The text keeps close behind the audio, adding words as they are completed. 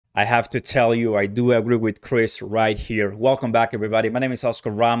I have to tell you, I do agree with Chris right here. Welcome back, everybody. My name is Oscar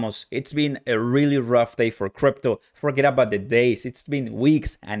Ramos. It's been a really rough day for crypto. Forget about the days. It's been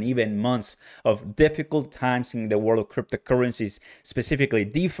weeks and even months of difficult times in the world of cryptocurrencies, specifically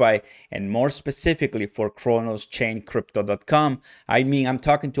DeFi, and more specifically for CRONOS chain crypto.com. I mean, I'm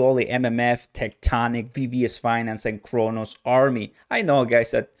talking to all the MMF, Tectonic, VVS Finance, and CRONOS army. I know,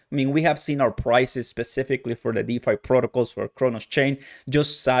 guys, that we have seen our prices specifically for the DeFi protocols for CRONOS chain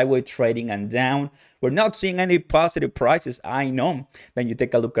just sideways trading and down. We're not seeing any positive prices, I know. Then you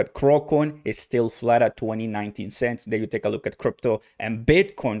take a look at CROCoin, it's still flat at 2019 cents. Then you take a look at crypto and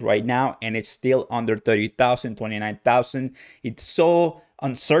Bitcoin right now, and it's still under 30,000, 29,000. It's so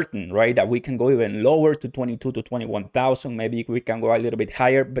uncertain, right, that we can go even lower to 22 to 21,000. Maybe we can go a little bit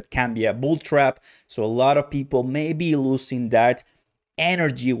higher, but can be a bull trap. So a lot of people may be losing that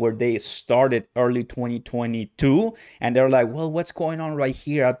energy where they started early 2022, and they're like, well, what's going on right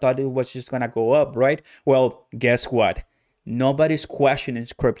here? I thought it was just gonna go up, right? Well, guess what? Nobody's questioning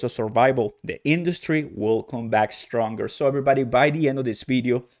crypto survival. The industry will come back stronger. So everybody, by the end of this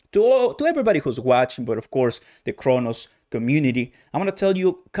video, to everybody who's watching, but of course the CRONOS community, I'm going to tell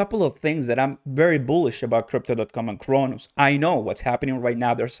you a couple of things that I'm very bullish about crypto.com and CRONOS. I know what's happening right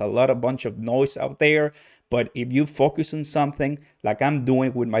now. There's a bunch of noise out there. But if you focus on something like I'm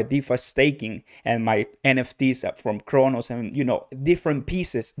doing with my DeFi staking and my NFTs from CRONOS and, different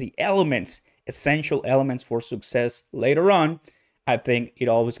pieces, the elements, essential elements for success later on, I think it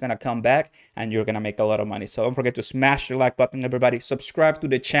always going to come back and you're going to make a lot of money. So don't forget to smash the like button, everybody. Subscribe to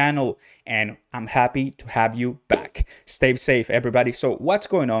the channel, and I'm happy to have you back. Stay safe, everybody. So what's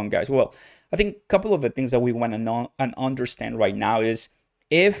going on, guys? Well, I think a couple of the things that we want to know and understand right now is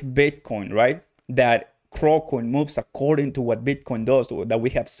if Bitcoin, right, that CROCoin moves according to what Bitcoin does, that we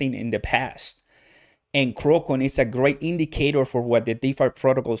have seen in the past. And CROCoin is a great indicator for what the DeFi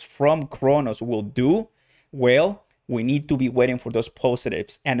protocols from CRONOS will do. Well, we need to be waiting for those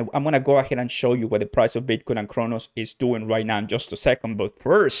positives. And I'm going to go ahead and show you what the price of Bitcoin and CRONOS is doing right now in just a second. But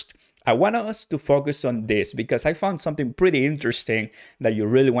first, I want us to focus on this because I found something pretty interesting that you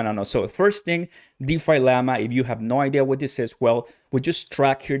really want to know. So first thing, DeFi Llama, if you have no idea what this is, well, we just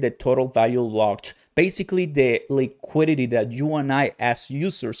track here the total value locked. Basically, the liquidity that you and I as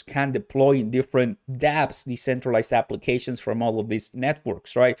users can deploy in different dApps, decentralized applications from all of these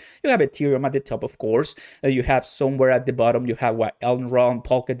networks, right? You have Ethereum at the top, of course. You have somewhere at the bottom, you have what, Algorand,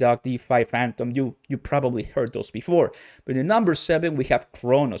 Polkadot, DeFi, Phantom. You probably heard those before. But in number 7, we have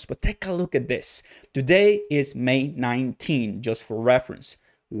CRONOS. But take a look at this. Today is May 19, just for reference.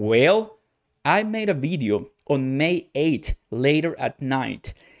 Well, I made a video on May 8, later at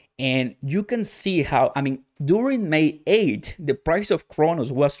night. And you can see how, during May 8, the price of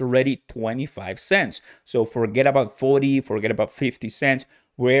CRONOS was already 25 cents. So forget about 40, forget about 50 cents.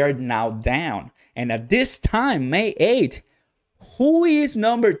 We're now down. And at this time, May 8, who is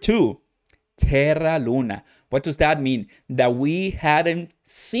number 2? Terra Luna. What does that mean? That we hadn't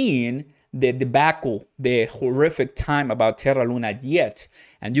seen the debacle, the horrific time about Terra Luna yet.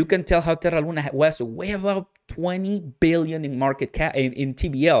 And you can tell how Terra Luna was way above 20 billion in market cap in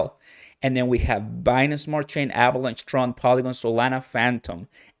TVL. And then we have Binance Smart Chain, Avalanche, Tron, Polygon, Solana, Phantom.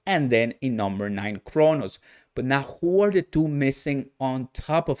 And then in number 9, CRONOS. But now who are the two missing on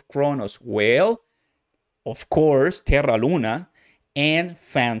top of CRONOS? Well, of course, Terra Luna and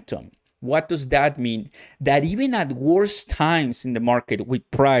Phantom. What does that mean? That even at worst times in the market with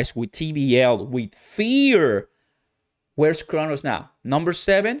price, with TVL, with fear, where's CRONOS now? Number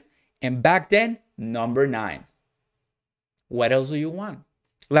 7, and back then, number 9. What else do you want?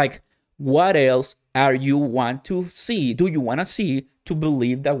 Like, what else are you want to see? Do you want to see to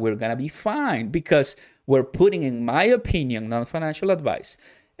believe that we're going to be fine? Because we're putting, in my opinion, non-financial advice,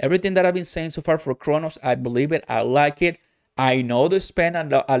 everything that I've been saying so far for CRONOS, I believe it, I like it. I know they spend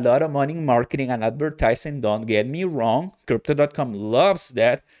a lot of money in marketing and advertising. Don't get me wrong. Crypto.com loves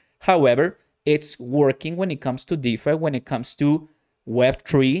that. However, it's working when it comes to DeFi, when it comes to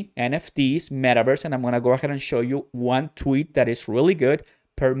Web3, NFTs, metaverse. And I'm going to go ahead and show you one tweet that is really good.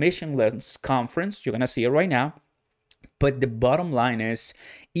 Permissionless conference. You're going to see it right now. But the bottom line is,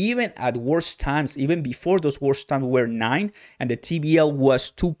 even at worst times, even before those worst times were 9 and the TVL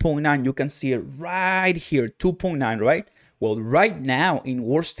was 2.9, you can see it right here, 2.9, right? Well, right now, in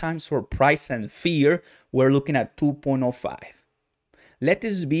worst times for price and fear, we're looking at 2.05. Let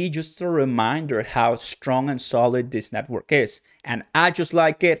this be just a reminder how strong and solid this network is. And I just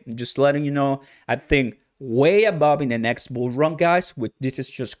like it. I'm just letting you know, I think way above in the next bull run, guys. This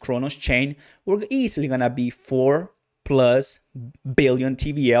is just CRONOS chain. We're easily going to be 4+ plus billion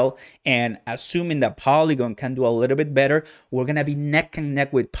TVL, and assuming that Polygon can do a little bit better, we're gonna be neck and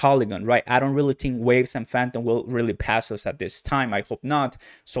neck with Polygon, right? I don't really think Waves and Phantom will really pass us at this time. I hope not.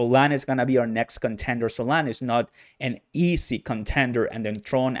 Solana is gonna be our next contender. Solana is not an easy contender, and then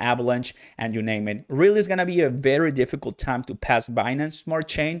Tron, Avalanche, and you name it. Really, it's gonna be a very difficult time to pass Binance Smart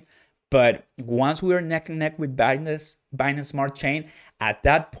Chain. But once we are neck and neck with Binance Smart Chain, at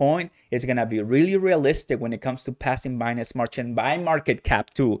that point, it's going to be really realistic when it comes to passing Binance Smart Chain by market cap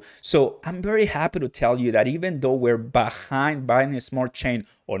too. So I'm very happy to tell you that even though we're behind Binance Smart Chain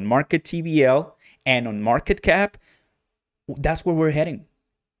on market TVL and on market cap, that's where we're heading.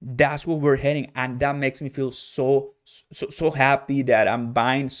 That's where we're heading. And that makes me feel so happy that I'm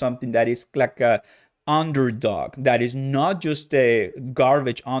buying something that is like a underdog, that is not just a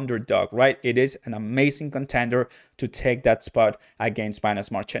garbage underdog, right? It is an amazing contender to take that spot against Binance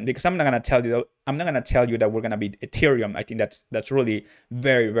Smart Chain, because I'm not gonna tell you that we're gonna beat Ethereum. I think that's really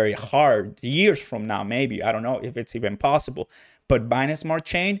very hard. Years from now, maybe. I don't know if it's even possible. But Binance Smart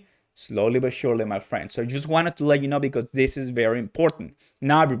Chain, slowly but surely, my friend. So I just wanted to let you know, because this is very important.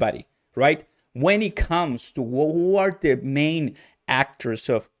 Now, everybody, right? When it comes to who are the main actors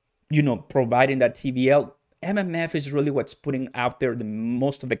of providing that TVL, MMF is really what's putting out there the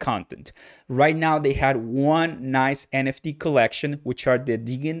most of the content. Right now, they had one nice NFT collection, which are the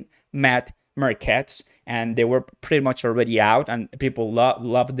Degan Matte Marquettes, and they were pretty much already out, and people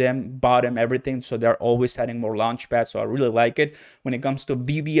love them, bought them, everything. So they're always adding more launch pads. So I really like it. When it comes to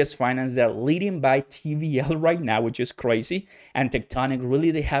VVS Finance, they're leading by TVL right now, which is crazy. And Tectonic, really,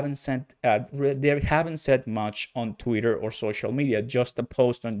 they haven't said much on Twitter or social media, just a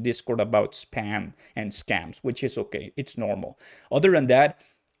post on Discord about spam and scams, which is okay. It's normal. Other than that,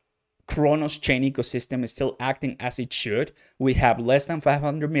 CRONOS chain ecosystem is still acting as it should. We have less than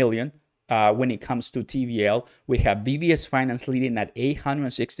 500 million. When it comes to TVL, we have VVS Finance leading at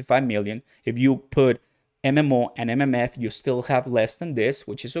 865 million. If you put MMO and MMF, you still have less than this,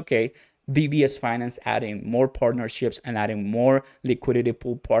 which is okay. VVS Finance adding more partnerships and adding more liquidity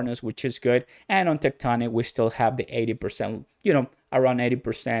pool partners, which is good. And on Tectonic, we still have the 80%, around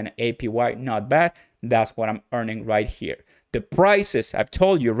 80% APY, not bad. That's what I'm earning right here. The prices, I've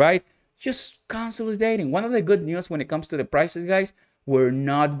told you, right? Just consolidating. One of the good news when it comes to the prices, guys, we're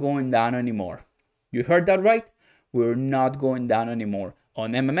not going down anymore. You heard that right? We're not going down anymore.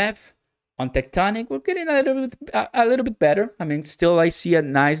 On MMF, on Tectonic, we're getting a little bit better. I mean, still I see a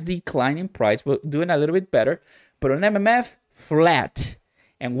nice decline in price. We're doing a little bit better. But on MMF, flat.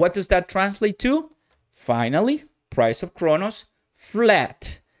 And what does that translate to? Finally, price of CRONOS,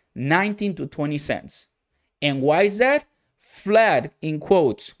 flat. 19 to 20 cents. And why is that? Flat, in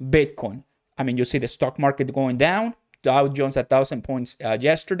quotes, Bitcoin. I mean, you see the stock market going down. Dow Jones 1,000 points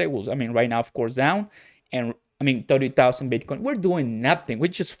yesterday was, right now, of course, down. And 30,000 Bitcoin. We're doing nothing. We're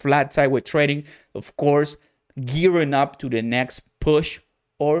just flat sideways trading, of course, gearing up to the next push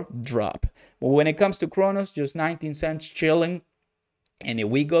or drop. But when it comes to CRONOS, just 19 cents chilling. And if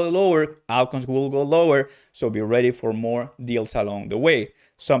we go lower, altcoins will go lower. So be ready for more deals along the way.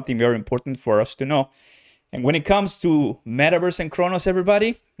 Something very important for us to know. And when it comes to Metaverse and CRONOS,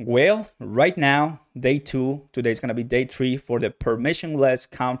 everybody, well, right now, day 2, today is going to be day 3 for the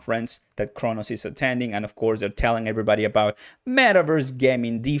permissionless conference that CRONOS is attending. And of course, they're telling everybody about Metaverse,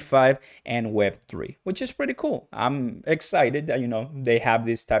 gaming, DeFi, and Web3, which is pretty cool. I'm excited that, they have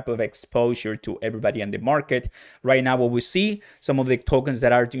this type of exposure to everybody in the market. Right now, what we see, some of the tokens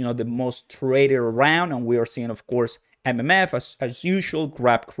that are, the most traded around, and we are seeing, of course, MMF, as usual,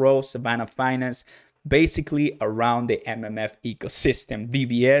 Grab Crow, Savannah Finance, basically around the MMF ecosystem,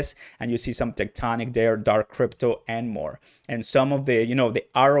 VVS, and you see some Tectonic there, Dark Crypto, and more. And some of the, the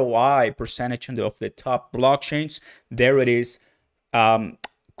ROI percentage of the top blockchains, there it is.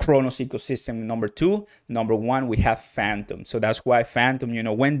 CRONOS ecosystem number 2. Number 1, we have Phantom. So that's why Phantom,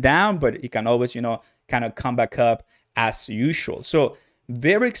 went down, but it can always, kind of come back up as usual. So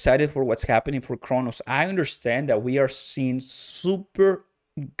very excited for what's happening for CRONOS. I understand that we are seeing super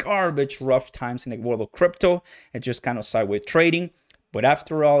garbage rough times in the world of crypto. It's just kind of sideways trading. But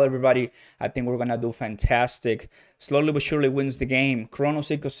after all, everybody, I think we're going to do fantastic. Slowly but surely wins the game. CRONOS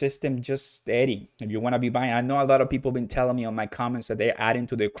ecosystem just steady. If you want to be buying, I know a lot of people have been telling me on my comments that they're adding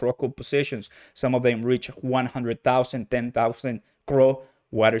to their CRO positions. Some of them reach 100,000, 10,000 CRO.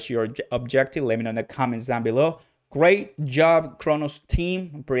 What is your objective? Let me know in the comments down below. Great job, CRONOS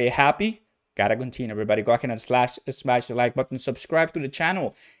team. I'm pretty happy. Gotta continue, everybody. Go ahead and smash the like button, subscribe to the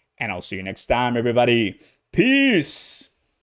channel, and I'll see you next time, everybody. Peace.